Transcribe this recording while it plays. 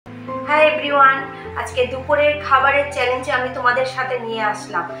Hi everyone, आज के दुपुरेर खाबारेर चैलेंजे आमी तोमादेर साथे निये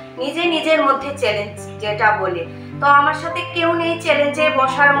आसलाम। निजे निजेर मध्य चैलेंज जेटा बोले, तो आमार साथे केउ नेई चैलेंजे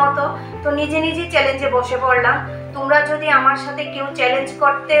बसार मतो, तो निजे निजे चैलेंजे बसे पड़लाम। तोमरा जोदि आमार साथे केउ चैलेंज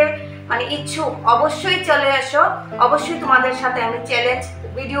करते माने इच्छुक अवश्यई चले आसो, अवश्यई तोमादेर साथे आमी चैलेंज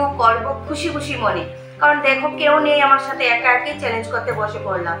भिडियो करब खुशी खुशी मने। कारण देखो केउ नेई आमार साथे एका एकाई चैलेंज करते बसे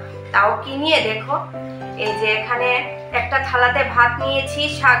पड़लाम। ताओ कि निये देखो, এই যে এখানে একটা থালাতে ভাত নিয়েছি,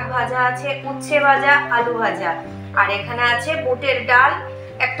 শাক ভাজা আছে, উচ্ছে ভাজা, আলু ভাজা, আর এখানে আছে বুটের ডাল,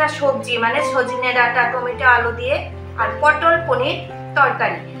 একটা সবজি মানে সজনে ডাঁটা, টমেটো, আলু দিয়ে, আর পটল পনির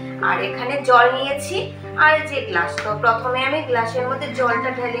তরকারি। আর এখানে জল নিয়েছি আর যে গ্লাস। তো প্রথমে আমি গ্লাসের মধ্যে জলটা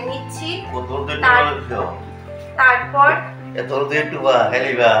ঢেলে নিচ্ছি, তারপর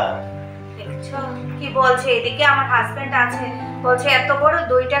কি বলছে এদিকে আমার হাজবেন্ড আছে, বলছে এত বড়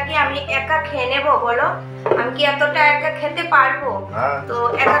দইটা কি আমি একা খেয়ে নেব বলো, আমি কি এতটা একা খেতে পারবো? তো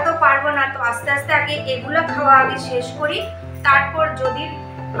একা তো পারবো না, তো আস্তে আস্তে আগে এগুলো খাওয়া আগে শেষ করি, তারপর যদি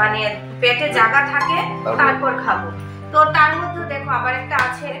মানে পেটে জায়গা থাকে তারপর খাবো। তো তার মধ্যে দেখো আবার একটা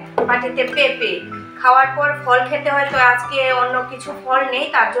আছে বাটিতে পেঁপে, খাওয়ার পর ফল খেতে হয়, তো আজকে অন্য কিছু ফল নেই,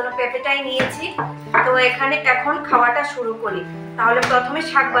 তার জন্য পেঁপেটাই নিয়েছি। তো এখানে এখন খাওয়াটা শুরু করি। তাহলে প্রথমে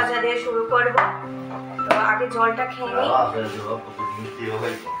শাক ভাজা দিয়ে শুরু করব। তো আগে জলটা খেয়ে নিই।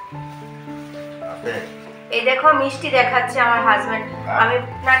 এই দেখো মিষ্টি দেখাচ্ছে আমার হাজবেন্ড, আমি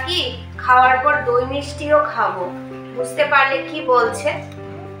নাকি খাওয়ার পর দই মিষ্টিও খাবো। বুঝতে পারলে কি বলছে?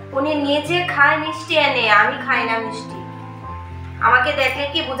 উনি নিজে খায় মিষ্টি এনে, আমি খাই না মিষ্টি। আমাকে দেখলে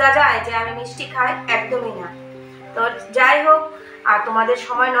কি বোঝা যায় যে আমি মিষ্টি খাই? একদমই না। তো যাই হোক, আর তোমাদের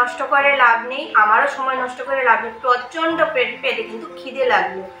সময় নষ্ট করে লাভ নেই, আমারও সময় নষ্ট করে লাভ নেই। প্রচন্ড পেটে কিন্তু খিদে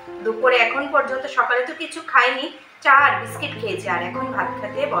লাগলো দুপুরে। এখন পর্যন্ত সকালে তো কিছু খাইনি, চা আর বিস্কিট খেয়েছি, আর এখন ভাত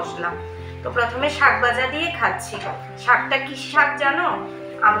খেতে বসলাম। তো প্রথমে শাক ভাজা দিয়ে খাচ্ছি। শাকটা কি শাক জানো?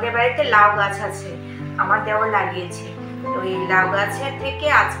 আমাদের বাড়িতে লাউ গাছ আছে, আমার দেওর লাগিয়েছে। তো এই লাউ গাছের থেকে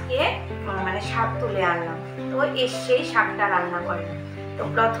আজকে মানে শাক তুলে আনলাম, তো সেই শাকটা রান্না করলাম। তো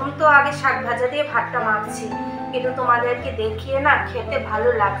প্রথম তো আগে শাক ভাজা দিয়ে ভাতটা মাখছি, কিন্তু তোমাদেরকে দেখিয়ে না খেতে ভালো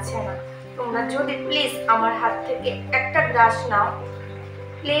লাগছে না। তোমরা যদি প্লিজ আমার হাত থেকে একটা গ্রাস নাও,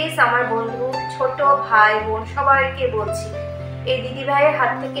 প্লিজ আমার বন্ধু, ছোট ভাই বোন সবাইকে বলছি, এই দিদি ভাইয়ের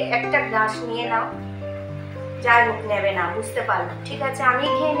হাত থেকে একটা গ্রাস নিয়ে নাও। যাই হোক নেবে না, বুঝতে পারলাম, ঠিক আছে আমি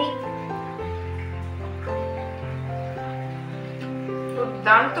খেয়ে নিই।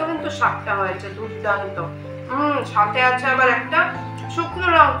 দুর্দান্ত কিন্তু শাকটা হয়েছে, দুর্দান্ত। সাথে আছে আবার একটা শুকনো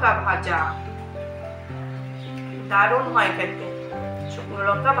লঙ্কা ভাজা, দারুণ হয় খেতে। শুকনো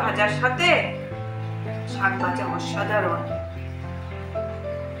লঙ্কা ভাজার সাথে শাক ভাজা অসাধারণ।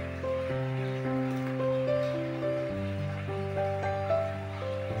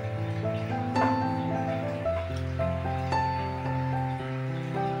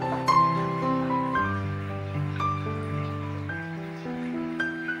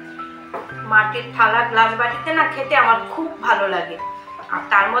 মাটির থালা গ্লাস বাটিতে না খেতে আমার খুব ভালো লাগে। আর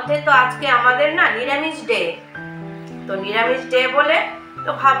তার মধ্যে তো আজকে আমাদের না নিরামিষ ডে, তো নিরামিষ ডে বলে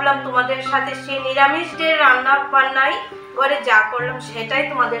তো ভাবলাম তোমাদের সাথে সেই নিরামিষ ডে রান্না বান্নাই ঘরে যা করলাম সেটাই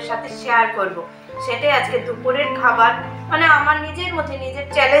তোমাদের সাথে শেয়ার করব। সেটাই আজকে দুপুরের খাবার, মানে আমার নিজের মধ্যে নিজের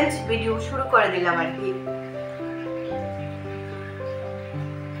চ্যালেঞ্জ ভিডিও শুরু করে দিলাম আর কি।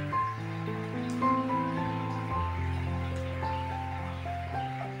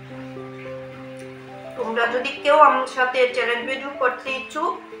 তোমরা যদি কেউ আমার সাথে চ্যালেঞ্জ ভিডিও করতে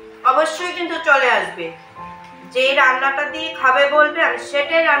ইচ্ছুক অবশ্যই কিন্তু চলে আসবে। যে রান্নাটা দিয়ে খাবে বলবে, আমি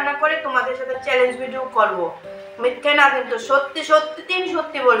সেটাই রান্না করে তোমাদের সাথে চ্যালেঞ্জ ভিডিও করব। মিথ্যে না কিন্তু, সত্যি সত্যি তিন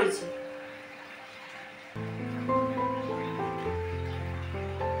সত্যি বলেছি।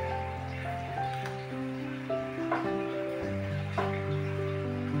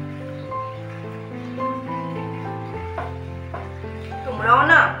 তোমরাও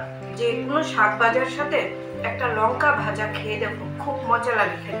না যে কোনো শাক ভাজার সাথে একটা লঙ্কা ভাজা খেয়ে দেখো, খুব মজা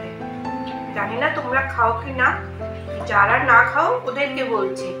লাগে খেতে। জানি না তোমরা খাও কি না, যারা না খাও ওদেরকে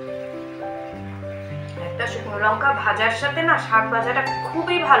বলছি, একটা শুকনো লঙ্কা ভাজার সাথে না শাক ভাজাটা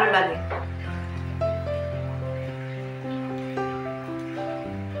খুবই ভালো লাগে।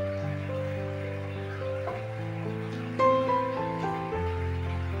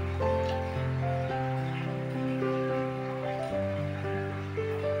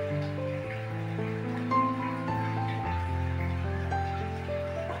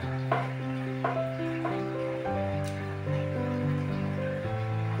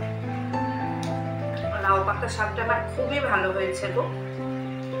 লাউ পাতা শাকটা আমার খুবই ভালো হয়েছে গো,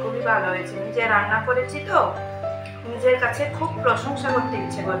 খুবই ভালো হয়েছে। নিজে রান্না করেছি তো নিজের কাছে খুব প্রশংসা করতে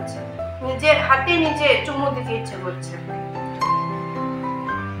ইচ্ছে করছে, নিজের হাতে নিজে চুমু দিতে ইচ্ছে করছে।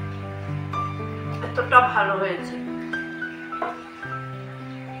 এতটা ভালো হয়েছে।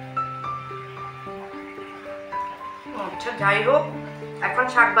 আচ্ছা যাই হোক, এখন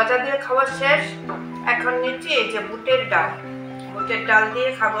শাক ভাজা দিয়ে খাওয়া শেষ। এখন নিচ্ছি এই যে বুটের ডাল, বুটের ডাল দিয়ে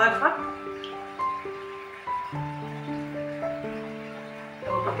খাবো এখন।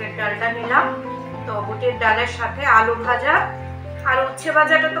 তো বুটের ডালটা নিলাম। তো বুটের ডালের সাথে আলু ভাজা আর উচ্ছে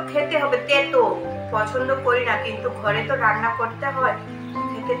ভাজাটা তো খেতে হবে, তেতো পছন্দ করি না, কিন্তু ঘরে তো রান্না করতে হয়,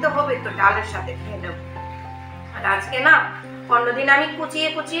 খেতে তো হবে, তো ডালের সাথে খেয়ে নেব। আর আজকে না, অন্যদিন আমি কুচিয়ে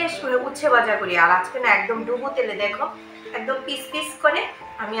কুচিয়ে উচ্ছে ভাজা করি, আর আজকে না একদম ডুবো তেলে, দেখো একদম পিস পিস করে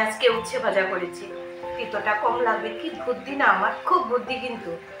আমি আজকে উচ্ছে ভাজা করেছি। তিতোটা কম লাগবে, কি বুদ্ধি না আমার, খুব বুদ্ধি,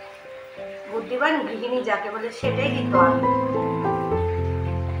 কিন্তু বুদ্ধিমান গৃহিণী যাকে বলে সেটাই কিন্তু আমি।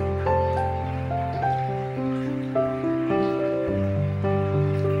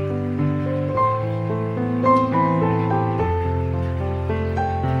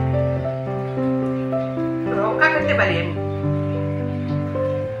 লঙ্কা খেতে পারি আমি,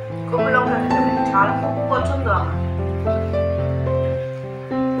 খুব লঙ্কা খেতে পারি, ঝাল খুব পছন্দ আমার।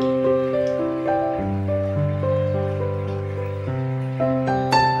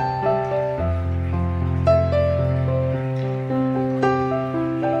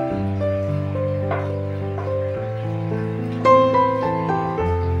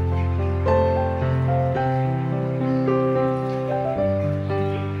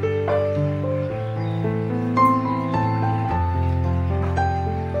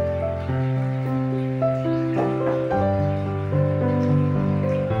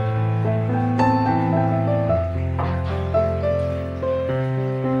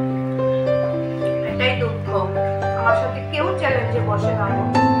 আমার সাথে কেউ চ্যালেঞ্জে বসে না,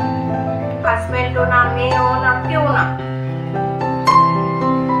 হাজবেন্ডও না, মেয়েও না, কেউ না।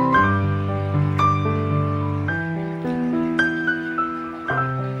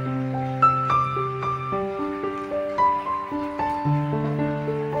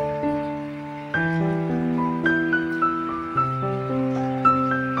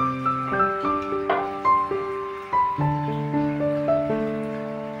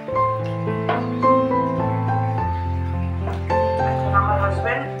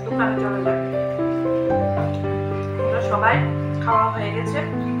 সবাই খাওয়া হয়ে গেছে,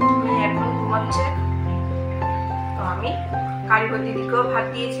 এখন ঘুমাচ্ছে। তো আমি কারিগর দিদিকেও ভাত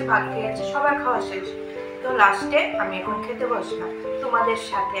দিয়েছি, ভাত খেয়েছে, সবার খাওয়া শেষ। তো লাস্টে আমি এখন খেতে বসলাম তোমাদের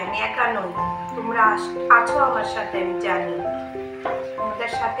সাথে। আমি একা নই, তোমরা আছো আমার সাথে, আমি জানি।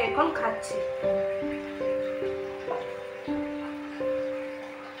 তোমাদের সাথে এখন খাচ্ছি।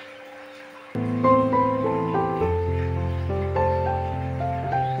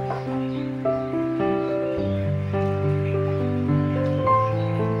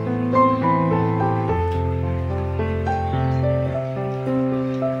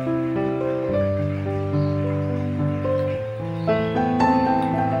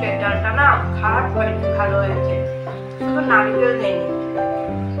 খারাপ হয়নি, ভালো হয়েছে, শুধু নারিকেল দেয়নি।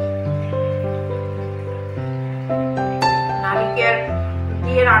 নারিকেল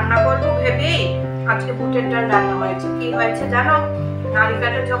দিয়ে রান্না করবো ভেবেই আজকে বুটের ডাল রান্না হয়েছে। কি হয়েছে জানো,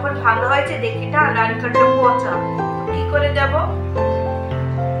 নারিকেলটা যখন ভালো হয়েছে দেখি না, নারিকেলটা পচা, কি করে দেব?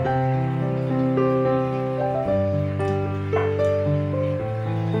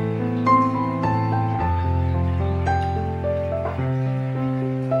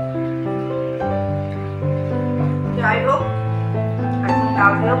 যাই হোক, এখন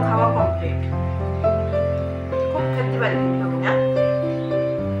ডাল দিয়েও খাওয়া কমপ্লিট। খুব খেতে পারি কিন্তু আমি না।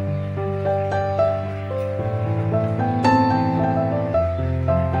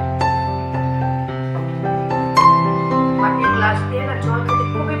 মাটির গ্লাস দিয়ে না জল খেতে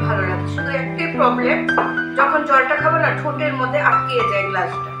খুবই ভালো লাগে, শুধু একটাই প্রবলেম, যখন জলটা খাবো না ঠোঁটের মধ্যে আটকিয়ে যায়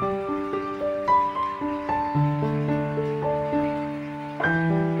গ্লাসটা।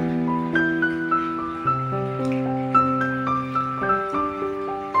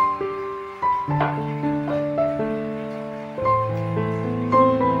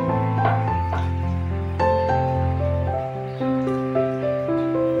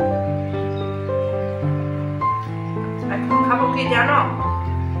 কি জানো,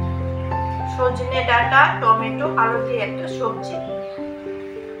 সজনে ডাঁটা, টমেটো, আলু দিয়ে একটা সবজি,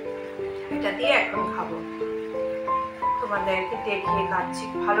 এটা দিয়ে এখন খাবো। তোমাদেরকে দেখিয়ে খাচ্ছি,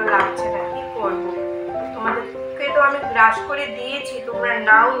 ভালো লাগছে না, কি করবো? তোমাদেরকে তো আমি গ্রাস করে দিয়েছি, তোমরা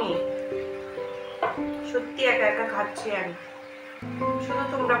নাওনি। সত্যি একা একা খাচ্ছি আমি, শুধু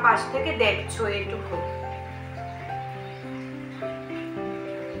তোমরা পাশ থেকে দেখছো এটুকু।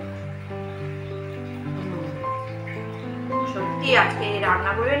 সত্যি আজকে এই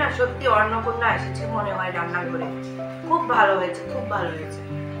রান্না করে না, সত্যি অন্নপূর্ণা এসেছে মনে হয় রান্না করে। খুব ভালো হয়েছে, খুব ভালো হয়েছে।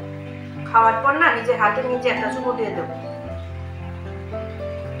 খাওয়ার পর না নিজের হাতে নিজে একটা চুমু দিয়ে দেবো।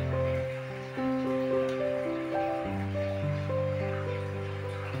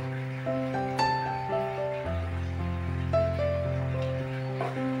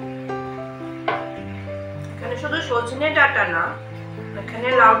 এখানে শুধু সজনে ডাঁটা না, এখানে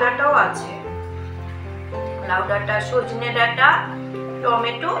লাউ ডাঁটাও আছে। লাউ ডাঁটা, সজনে ডাঁটা,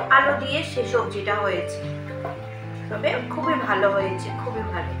 টমেটো, আলু দিয়ে সে সবজিটা হয়েছে। তবে খুবই ভালো হয়েছে, খুবই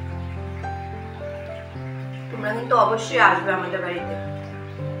ভালো। তোমরা কিন্তু অবশ্যই আসবে আমাদের বাড়িতে।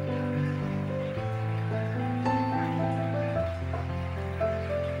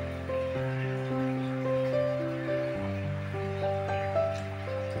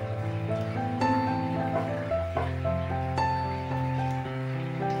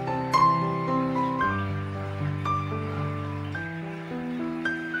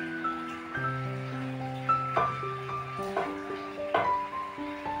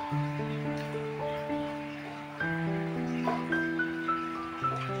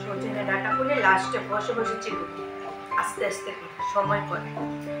 সজনে ডাঁটা করে লাস্টে বসে বসে চিবুক, আস্তে আস্তে সময় করে।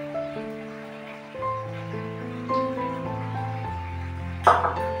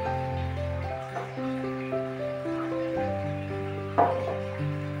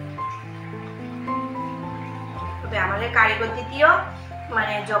 তবে আমাদের কারিগর দিদিও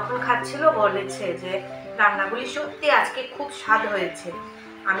মানে যখন খাচ্ছিল বলেছে যে রান্নাগুলি সত্যি আজকে খুব স্বাদ হয়েছে।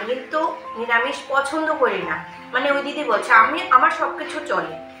 আমি কিন্তু নিরামিষ পছন্দ করি না, মানে ওই দিদি বলছে আমার সবকিছু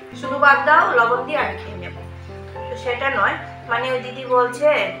চলে, শুধু বাদ দাও লবণ দিয়ে আমি খেয়ে নেব। তো সেটা নয়, মানে ওই দিদি বলছে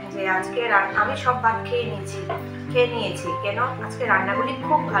যে আজকে আমি সব ভাত খেয়ে নিয়েছি কেন আজকে রান্নাগুলি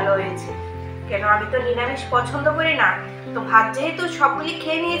খুব ভালো হয়েছে। কেন আমি তো নিরামিষ পছন্দ করি না, তো ভাত যেহেতু সবগুলি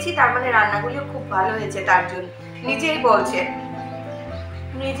খেয়ে নিয়েছি তার মানে রান্নাগুলিও খুব ভালো হয়েছে, তার জন্য নিজেই বলছে,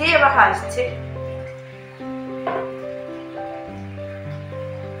 নিজেই এবার হাসছে।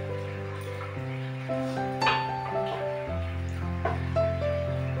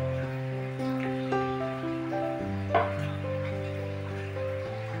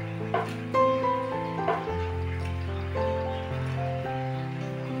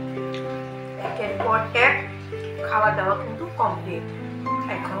 একের পর এক খাওয়া দাওয়া কিন্তু কমপ্লিট।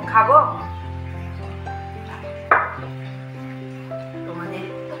 এখন খাবো।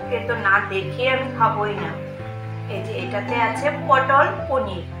 তোমাদেরকে তো না দেখিয়ে আমি খাবোই না। এই যে এটাতে আছে পটল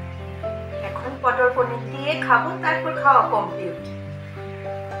পনির, এখন পটল পনির দিয়ে খাবো, তারপর খাওয়া কমপ্লিট।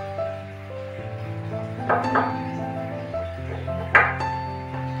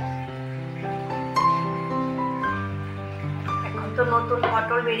 এখন তো নতুন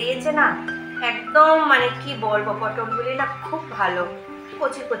পটল বেরিয়েছে না, একদম মানে কি বলবো, পটলগুলি না খুব ভালো,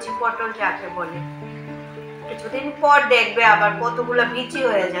 কচি কচি পটল যাকে বলে। কিছুদিন পর দেখবে আবার কতগুলো বিচি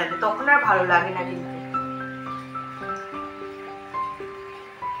হয়ে যাবে, তখন আর ভালো লাগে না। কিন্তু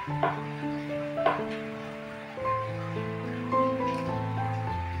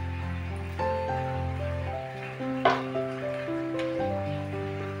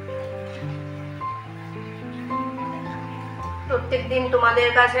প্রত্যেকদিন তোমাদের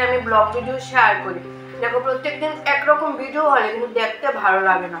কাছে আমি ব্লগ ভিডিও শেয়ার করি, দেখো প্রত্যেকদিন একরকম ভিডিও হলে কিন্তু দেখতে ভালো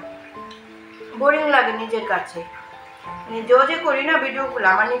লাগে না, বোরিং লাগে নিজের কাছে। নিজেও যে করি না ভিডিওগুলো,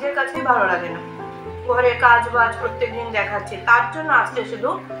 আমার নিজের কাছেই ভালো লাগে না। ঘরের কাজ বাজ প্রত্যেকদিন দেখাচ্ছে, তার জন্য আজকে শুধু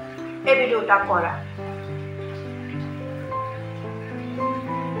এই ভিডিওটা করা।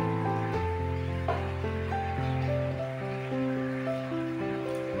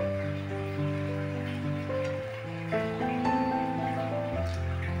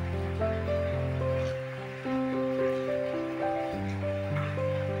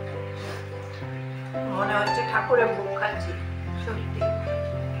 মনে হচ্ছে ঠাকুরের ভোগ খাচ্ছি সত্যি।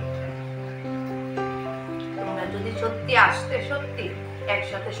 তোমরা যদি সত্যি আসতে, সত্যি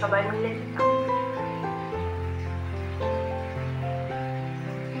একসাথে সবাই মিলে খেতাম।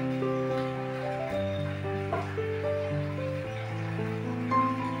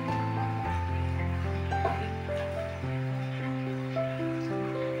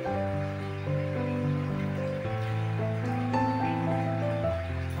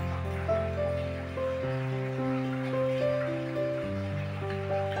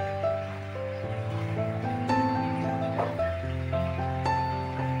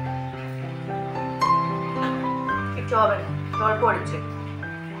 হবে না, জল পড়েছে।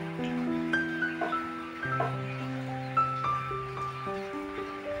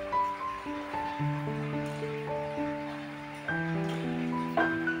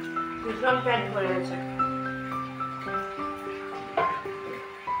 ভীষণ পেট ভরে গেছে,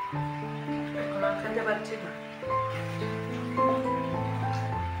 এখন আর খেতে পারছি না,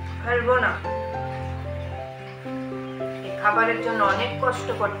 ফেলবো না। খাবারের জন্য অনেক কষ্ট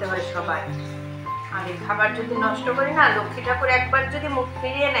করতে হয় সবাই। আর এই খাবার যদি নষ্ট করি না, লক্ষ্মী ঠাকুর একবার যদি মুখ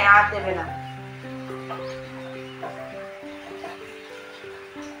ফিরিয়ে নেয় আর দেবে না।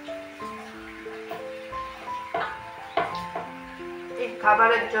 এই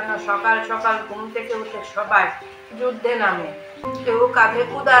খাবারের জন্য সকাল সকাল ঘুম থেকে উঠে সবাই যুদ্ধে নামে। কেউ কাঁধে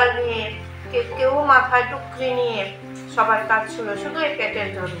কুদাল নিয়ে, কেউ মাথায় টুকরি নিয়ে, সবার কাজ ছিল শুধু এই পেটের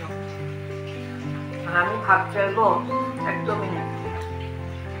জন্য। আর আমি ভাত ফেলবো একদমই না।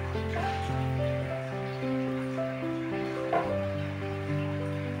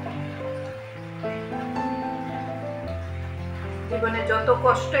 জীবনে যত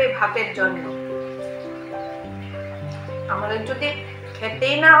কষ্ট এই ভাতের জন্য। আমাদের যদি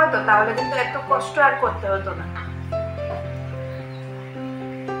খেতেই না হতো তাহলে কিন্তু এত কষ্ট আর করতে হতো না।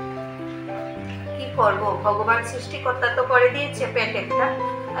 কি করব, ভগবান সৃষ্টিকর্তা তো করে দিয়েছে পেট একটা,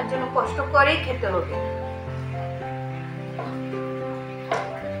 তার জন্য কষ্ট করেই খেতে হবে।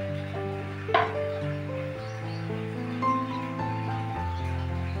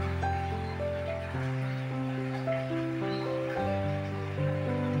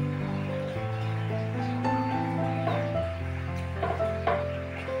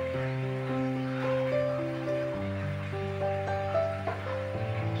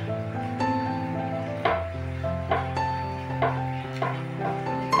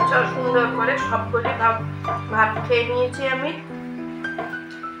 সুন্দর করে সবগুলি ভাত খেয়ে নিয়েছি আমি।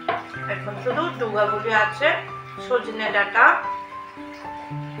 এখন শুধু ডুগাগুলি আছে, সজনে ডাঁটা,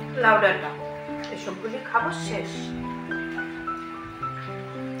 লাউ ডাঁটা, এসবগুলি খাবো, শেষ।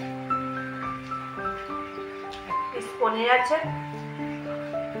 পনির আছে,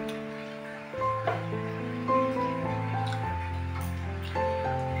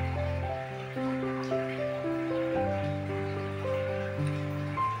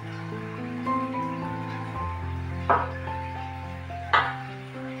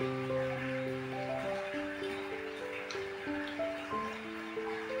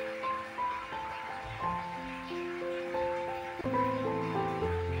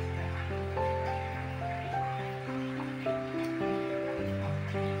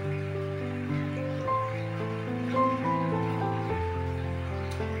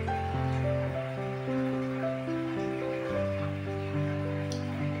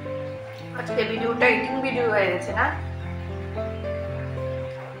 আজকে ভিডিওটা ইটিং ভিডিও হয়ে গেছে না,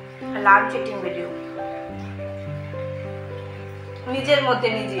 লাঞ্চ ইটিং ভিডিও। নিজের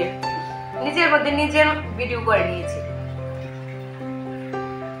মধ্যে নিজের ভিডিও করে নিয়েছি।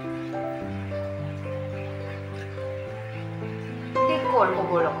 কি করবো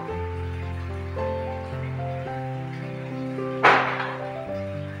বলো?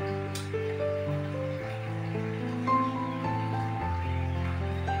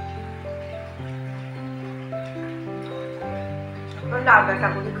 লাউ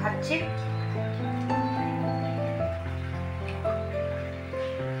ডাঁটাগুলি খাচ্ছি।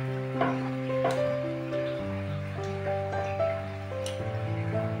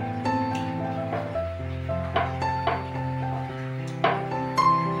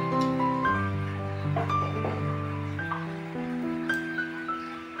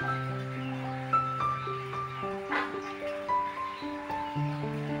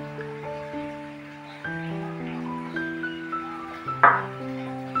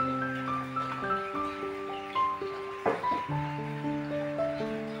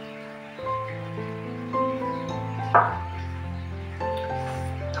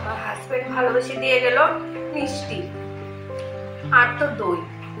 আমার হাজবেন্ড ভালোবেসে দিয়ে গেল মিষ্টি আর তো দই,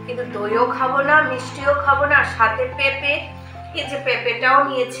 কিন্তু দইও খাবো না, মিষ্টিও খাবো না, সাথে পেঁপে। এই যে পেঁপেটাও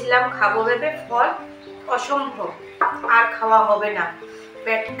নিয়েছিলাম খাবো ভেবে, ফল অসম্ভব, আর খাওয়া হবে না,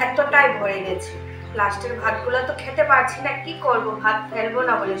 পেট এতটাই ভরে গেছে। লাস্টের ভাতগুলো তো খেতে পারছি না, কি করব, ভাত ফেলবো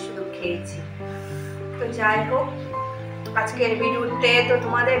না বলে শুধু খেয়েছি। তো যাই হোক, আজকের ভিডিওতে তো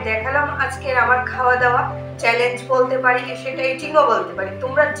তোমাদের দেখালাম আজকের আমার খাওয়া দাওয়া চ্যালেঞ্জ বলতে পারি, সেটা ইটিংও বলতে পারি,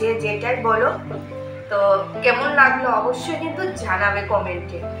 তোমরা যে যেটাই বলো। তো কেমন লাগলো অবশ্যই কিন্তু জানাবে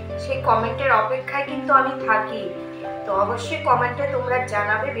কমেন্টে, সেই কমেন্টের অপেক্ষায় কিন্তু আমি থাকি। তো অবশ্যই কমেন্টে তোমরা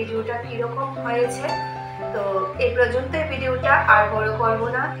জানাবে ভিডিওটা কিরকম হয়েছে। তো এই পর্যন্তই ভিডিওটা, আর বড় করবো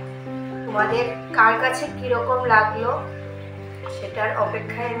না। তোমাদের কার কাছে কিরকম লাগলো সেটার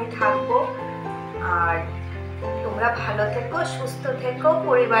অপেক্ষায় আমি থাকবো। আর তোমরা ভালো থেকো, সুস্থ থেকো,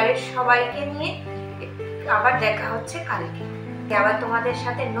 পরিবারের সবাইকে নিয়ে। আবার দেখা হচ্ছে কালকে, আবার তোমাদের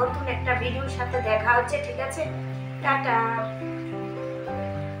সাথে নতুন একটা ভিডিওর সাথে দেখা হচ্ছে, ঠিক আছে? টাটা।